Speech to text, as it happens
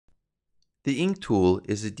The ink tool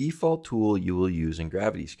is the default tool you will use in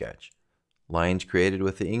Gravity Sketch. Lines created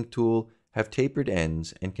with the ink tool have tapered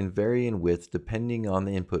ends and can vary in width depending on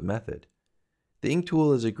the input method. The ink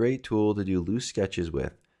tool is a great tool to do loose sketches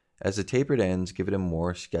with, as the tapered ends give it a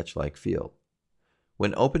more sketch-like feel.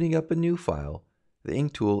 When opening up a new file, the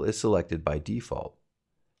ink tool is selected by default.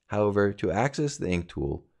 However, to access the ink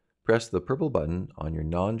tool, press the purple button on your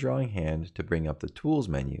non-drawing hand to bring up the Tools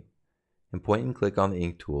menu, and point and click on the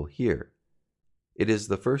ink tool here. It is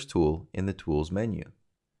the first tool in the Tools menu.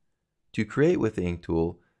 To create with the ink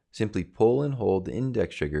tool, simply pull and hold the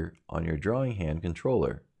index trigger on your drawing hand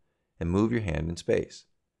controller and move your hand in space.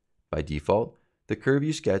 By default, the curve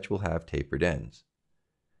you sketch will have tapered ends.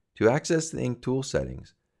 To access the ink tool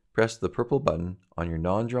settings, press the purple button on your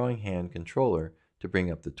non-drawing hand controller to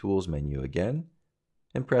bring up the Tools menu again,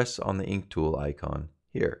 and press on the ink tool icon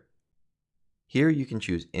here. Here you can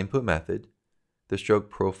choose Input Method, the stroke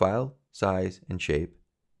profile, size, and shape,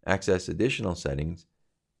 access additional settings,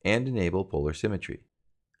 and enable polar symmetry.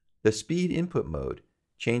 The Speed Input mode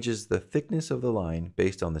changes the thickness of the line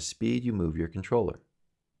based on the speed you move your controller.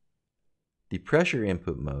 The Pressure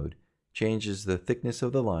Input mode changes the thickness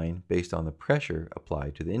of the line based on the pressure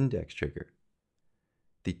applied to the index trigger.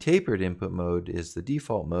 The Tapered Input mode is the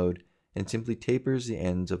default mode and simply tapers the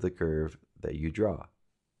ends of the curve that you draw.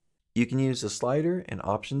 You can use the slider and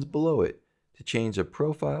options below it to change the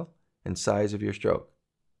profile and size of your stroke.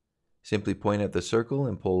 Simply point at the circle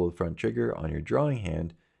and pull the front trigger on your drawing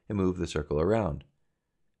hand and move the circle around.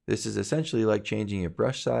 This is essentially like changing your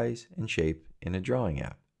brush size and shape in a drawing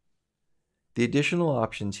app. The additional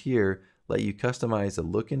options here let you customize the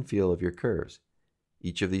look and feel of your curves.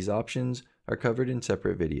 Each of these options are covered in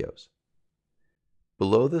separate videos.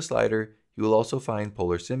 Below the slider, you will also find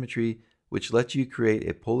Polar Symmetry, which lets you create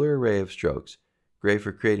a polar array of strokes, great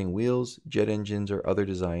for creating wheels, jet engines, or other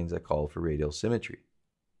designs that call for radial symmetry.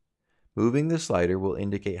 Moving the slider will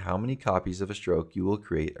indicate how many copies of a stroke you will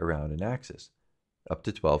create around an axis, up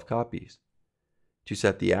to 12 copies. To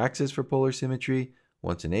set the axis for polar symmetry,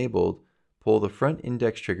 once enabled, pull the front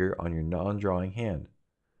index trigger on your non-drawing hand.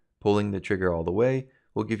 Pulling the trigger all the way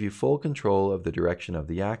will give you full control of the direction of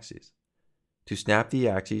the axis. To snap the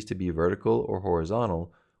axes to be vertical or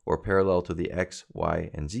horizontal, or parallel to the X, Y,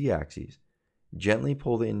 and Z axes, gently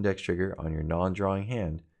pull the index trigger on your non-drawing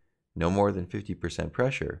hand, no more than 50%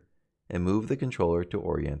 pressure, and move the controller to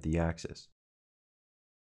orient the axis.